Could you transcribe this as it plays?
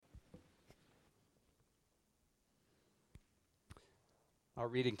Our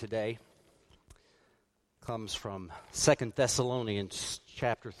reading today comes from 2 Thessalonians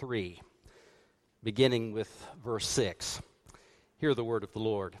chapter 3, beginning with verse 6. Hear the word of the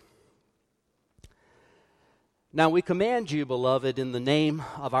Lord. Now we command you, beloved, in the name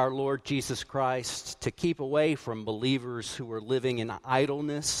of our Lord Jesus Christ, to keep away from believers who are living in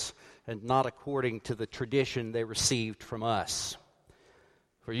idleness and not according to the tradition they received from us.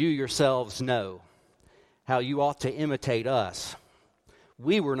 For you yourselves know how you ought to imitate us.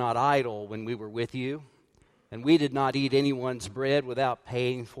 We were not idle when we were with you, and we did not eat anyone's bread without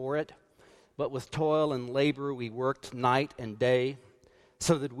paying for it, but with toil and labor we worked night and day,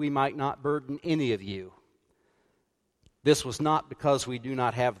 so that we might not burden any of you. This was not because we do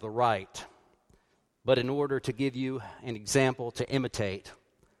not have the right, but in order to give you an example to imitate.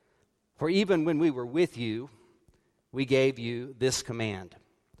 For even when we were with you, we gave you this command: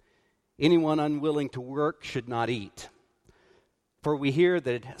 anyone unwilling to work should not eat. For we hear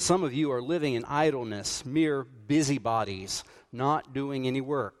that some of you are living in idleness, mere busybodies, not doing any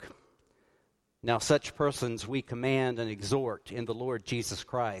work. Now such persons we command and exhort in the Lord Jesus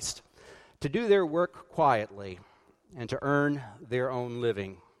Christ to do their work quietly and to earn their own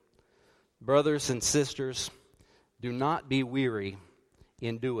living. Brothers and sisters, do not be weary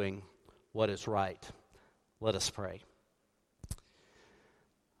in doing what is right. Let us pray.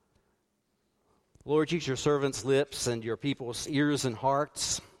 Lord, use your servants' lips and your people's ears and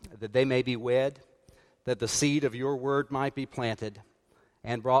hearts, that they may be wed, that the seed of your word might be planted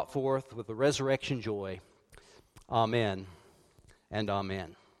and brought forth with the resurrection joy. Amen and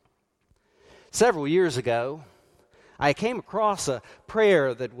amen. Several years ago, I came across a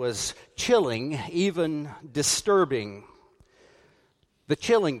prayer that was chilling, even disturbing. The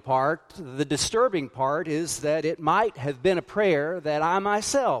chilling part, the disturbing part, is that it might have been a prayer that I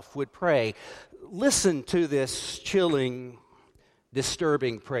myself would pray. Listen to this chilling,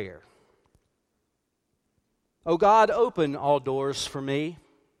 disturbing prayer. O God, open all doors for me.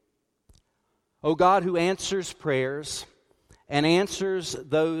 O God, who answers prayers and answers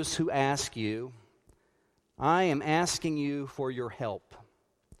those who ask you, I am asking you for your help.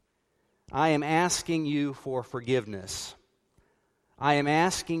 I am asking you for forgiveness. I am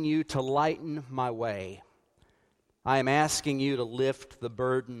asking you to lighten my way. I am asking you to lift the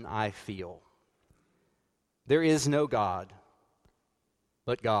burden I feel. There is no God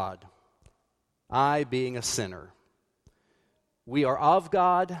but God, I being a sinner. We are of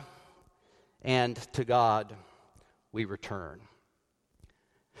God, and to God we return.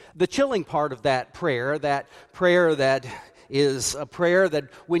 The chilling part of that prayer that is a prayer that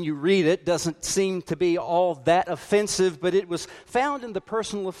when you read it doesn't seem to be all that offensive, but it was found in the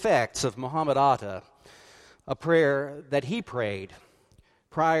personal effects of Muhammad Atta, a prayer that he prayed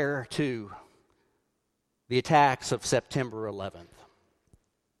prior to the attacks of September 11th.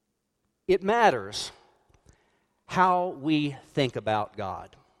 It matters how we think about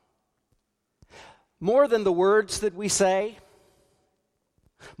God. More than the words that we say,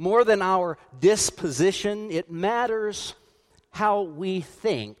 more than our disposition, it matters how we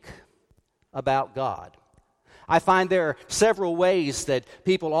think about God. I find there are several ways that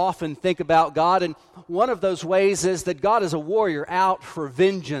people often think about God, and one of those ways is that God is a warrior out for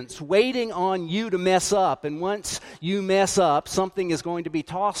vengeance, waiting on you to mess up. And once you mess up, something is going to be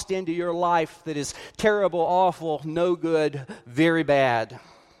tossed into your life that is terrible, awful, no good, very bad.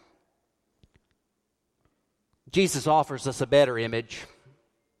 Jesus offers us a better image.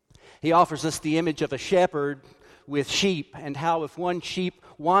 He offers us the image of a shepherd with sheep, and how if one sheep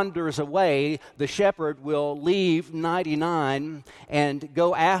wanders away, the shepherd will leave 99 and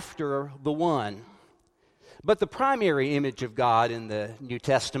go after the one. But the primary image of God in the New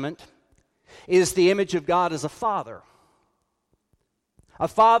Testament is the image of God as a father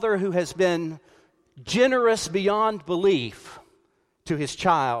who has been generous beyond belief to his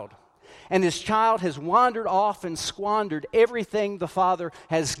child. And his child has wandered off and squandered everything the father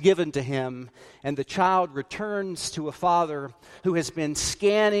has given to him. And the child returns to a father who has been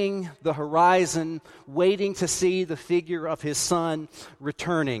scanning the horizon, waiting to see the figure of his son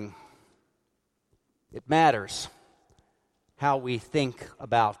returning. It matters how we think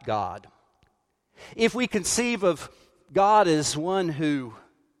about God. If we conceive of God as one who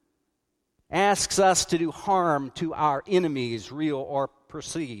asks us to do harm to our enemies, real or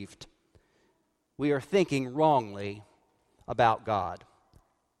perceived, we are thinking wrongly about God.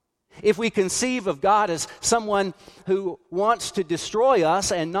 If we conceive of God as someone who wants to destroy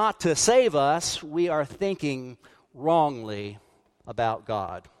us and not to save us, we are thinking wrongly about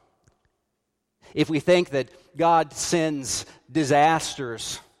God. If we think that God sends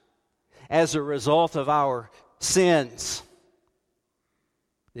disasters as a result of our sins,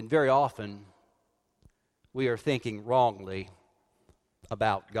 then very often we are thinking wrongly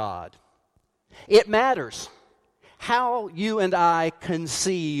about God. It matters how you and I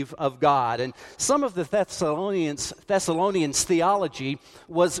conceive of God. And some of the Thessalonians' theology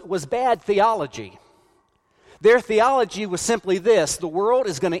was bad theology. Their theology was simply this: the world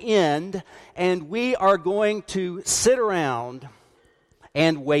is going to end, and we are going to sit around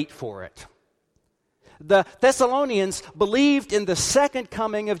and wait for it. The Thessalonians believed in the second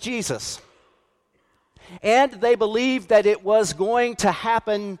coming of Jesus, and they believed that it was going to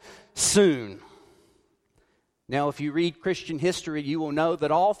happen soon. Now, if you read Christian history, you will know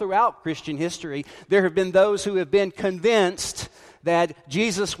that all throughout Christian history, there have been those who have been convinced that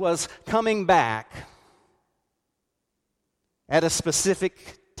Jesus was coming back at a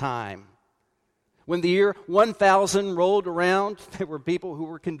specific time. When the year 1000 rolled around, there were people who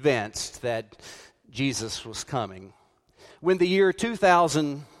were convinced that Jesus was coming. When the year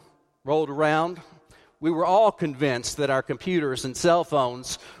 2000 rolled around, we were all convinced that our computers and cell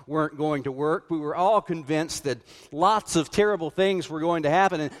phones weren't going to work. We were all convinced that lots of terrible things were going to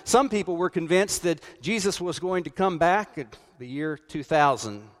happen. And some people were convinced that Jesus was going to come back at the year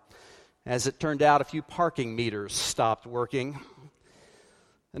 2000. As it turned out, a few parking meters stopped working.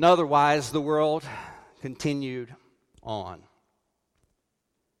 And otherwise, the world continued on.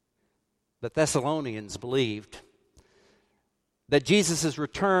 The Thessalonians believed that Jesus'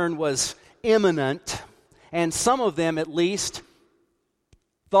 return was imminent, and some of them at least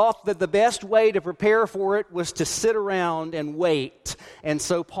thought that the best way to prepare for it was to sit around and wait. And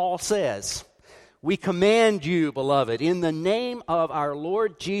so Paul says, "We command you, beloved, in the name of our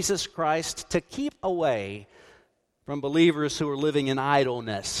Lord Jesus Christ, to keep away from believers who are living in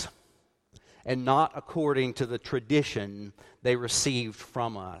idleness and not according to the tradition they received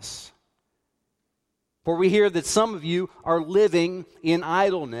from us. For we hear that some of you are living in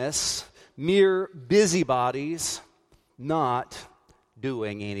idleness, mere busybodies, not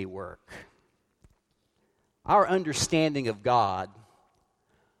doing any work." Our understanding of God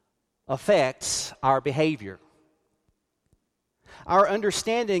affects our behavior. Our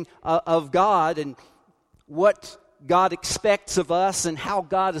understanding of God and what God expects of us and how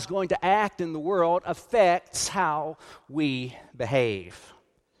God is going to act in the world affects how we behave.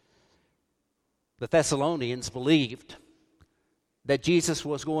 The Thessalonians believed that Jesus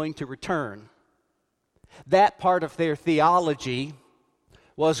was going to return. That part of their theology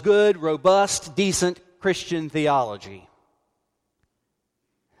was good, robust, decent Christian theology.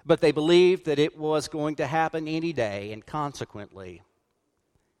 But they believed that it was going to happen any day, and consequently,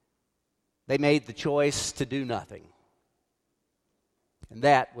 they made the choice to do nothing. And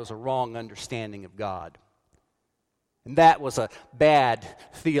that was a wrong understanding of God. And that was a bad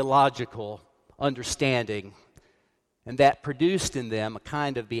theological understanding. And that produced in them a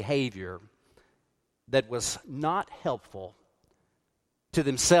kind of behavior that was not helpful to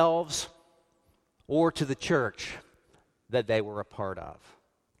themselves or to the church that they were a part of.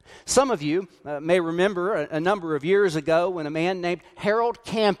 Some of you may remember a number of years ago when a man named Harold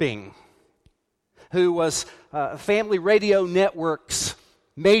Camping, who was Family Radio Network's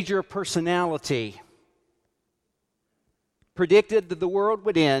major personality, predicted that the world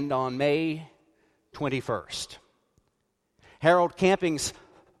would end on May 21st. Harold Camping's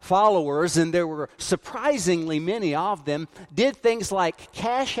followers, and there were surprisingly many of them, did things like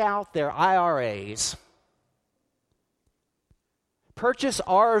cash out their IRAs, purchase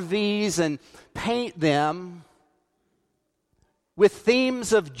RVs and paint them with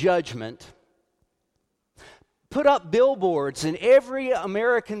themes of judgment, put up billboards in every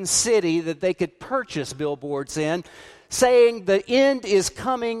American city that they could purchase billboards in, saying the end is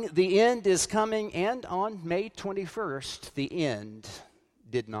coming, and on May 21st, the end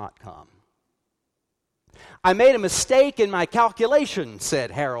did not come. "I made a mistake in my calculation,"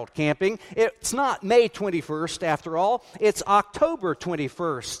 said Harold Camping. "It's not May 21st after all, it's October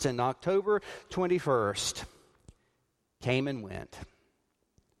 21st, and October 21st came and went."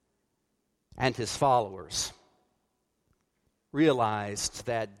 And his followers realized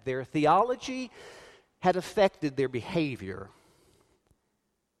that their theology had affected their behavior,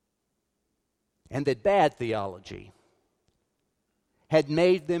 and that bad theology had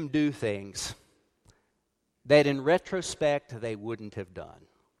made them do things that in retrospect they wouldn't have done.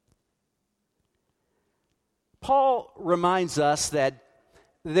 Paul reminds us that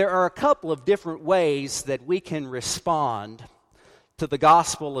there are a couple of different ways that we can respond to the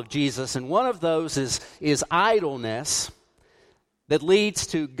gospel of Jesus, and one of those is idleness that leads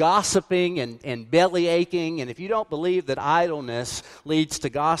to gossiping and belly aching. And if you don't believe that idleness leads to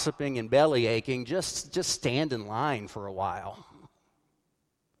gossiping and belly aching, just stand in line for a while.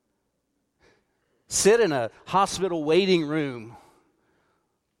 sit in a hospital waiting room,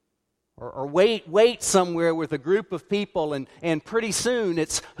 or wait somewhere with a group of people, and pretty soon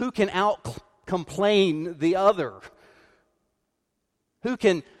it's who can out-complain the other, who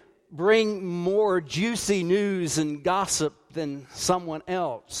can bring more juicy news and gossip than someone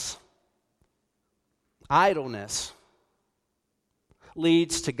else. Idleness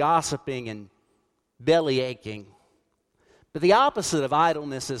leads to gossiping and belly aching. But the opposite of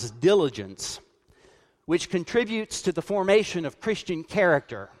idleness is diligence, which contributes to the formation of Christian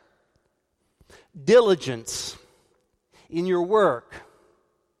character. Diligence in your work,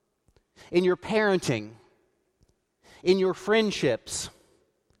 in your parenting, in your friendships,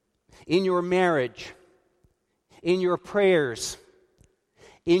 in your marriage, in your prayers,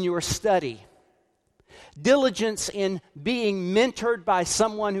 in your study. Diligence in being mentored by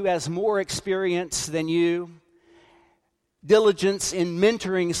someone who has more experience than you. Diligence in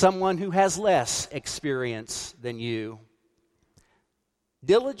mentoring someone who has less experience than you.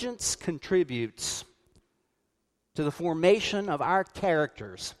 Diligence contributes to the formation of our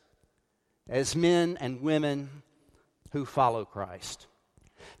characters as men and women who follow Christ.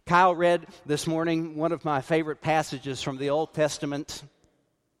 Kyle read this morning one of my favorite passages from the Old Testament.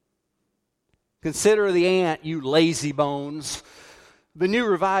 Consider the ant, you lazy bones. The New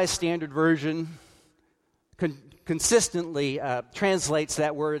Revised Standard Version consistently translates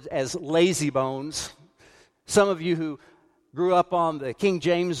that word as lazy bones. Some of you who grew up on the King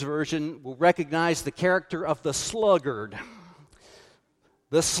James Version will recognize the character of the sluggard.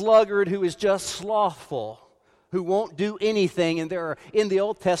 The sluggard who is just slothful, who won't do anything. And there are, in the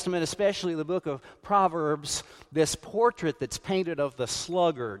Old Testament, especially the book of Proverbs, this portrait that's painted of the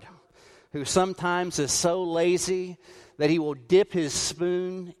sluggard, who sometimes is so lazy that he will dip his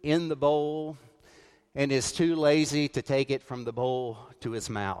spoon in the bowl and is too lazy to take it from the bowl to his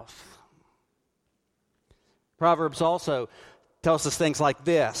mouth. Proverbs also tells us things like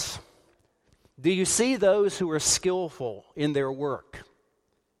this. Do you see those who are skillful in their work?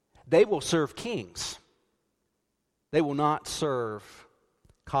 They will serve kings. They will not serve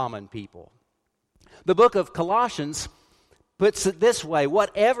common people. The book of Colossians puts it this way: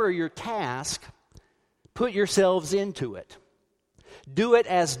 whatever your task, put yourselves into it. Do it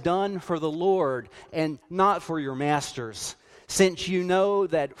as done for the Lord and not for your masters, since you know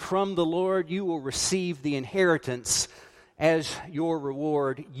that from the Lord you will receive the inheritance. As your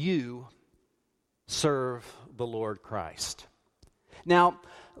reward, you serve the Lord Christ. Now,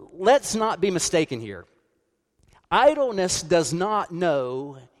 let's not be mistaken here. Idleness does not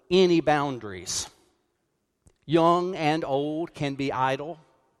know any boundaries. Young and old can be idle.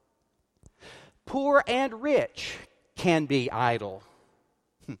 Poor and rich can be idle.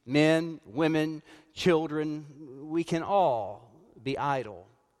 Men, women, children, we can all be idle.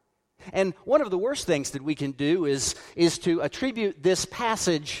 And one of the worst things that we can do is to attribute this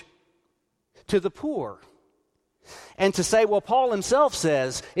passage to the poor. And to say, well, Paul himself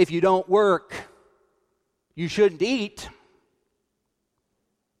says, if you don't work, you shouldn't eat.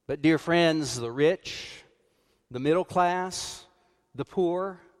 But dear friends, the rich, the middle class, the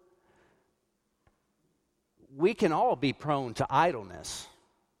poor, we can all be prone to idleness.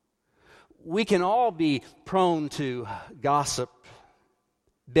 We can all be prone to gossip,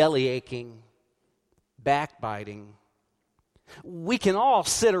 belly aching, backbiting. We can all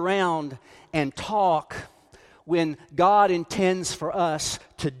sit around and talk when God intends for us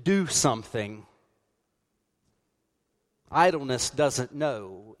to do something. Idleness doesn't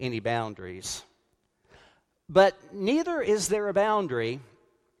know any boundaries. But neither is there a boundary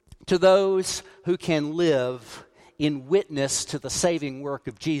to those who can live in witness to the saving work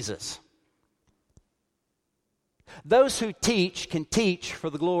of Jesus. Those who teach can teach for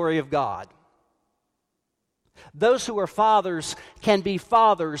the glory of God. Those who are fathers can be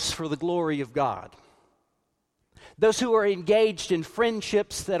fathers for the glory of God. Those who are engaged in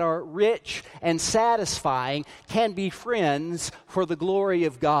friendships that are rich and satisfying can be friends for the glory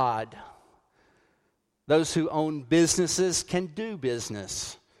of God. Those who own businesses can do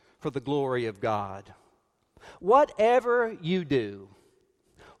business for the glory of God. Whatever you do,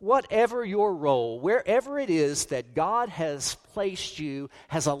 whatever your role, wherever it is that God has placed you,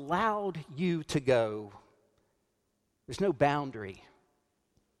 has allowed you to go, there's no boundary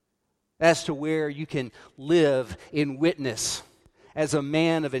as to where you can live in witness as a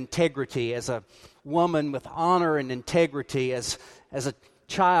man of integrity, as a woman with honor and integrity, as a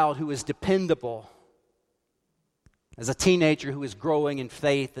child who is dependable, as a teenager who is growing in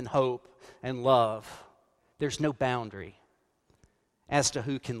faith and hope and love. There's no boundary as to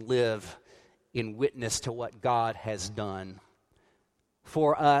who can live in witness to what God has done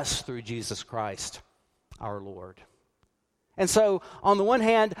for us through Jesus Christ, our Lord. And so, on the one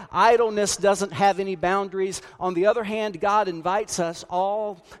hand, idleness doesn't have any boundaries. On the other hand, God invites us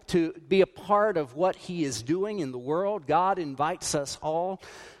all to be a part of what He is doing in the world. God invites us all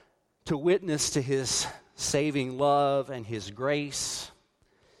to witness to His saving love and His grace.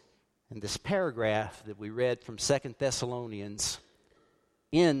 And this paragraph that we read from 2 Thessalonians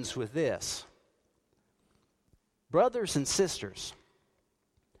ends with this. Brothers and sisters,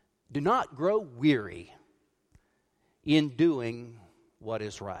 do not grow weary in doing what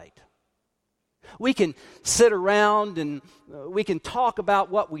is right. We can sit around and we can talk about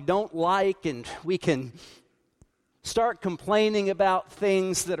what we don't like, and we can start complaining about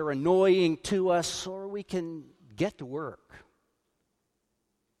things that are annoying to us, or we can get to work.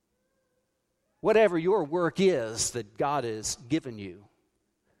 Whatever your work is that God has given you,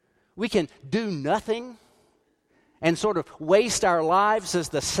 we can do nothing and sort of waste our lives as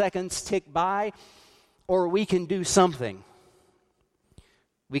the seconds tick by, or we can do something.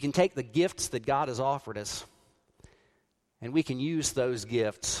 We can take the gifts that God has offered us, and we can use those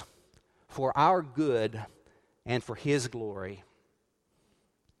gifts for our good and for His glory.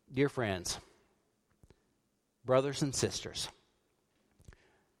 Dear friends, brothers and sisters,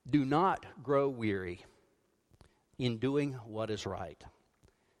 do not grow weary in doing what is right.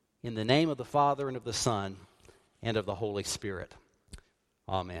 In the name of the Father, and of the Son, and of the Holy Spirit.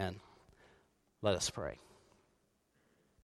 Amen. Let us pray.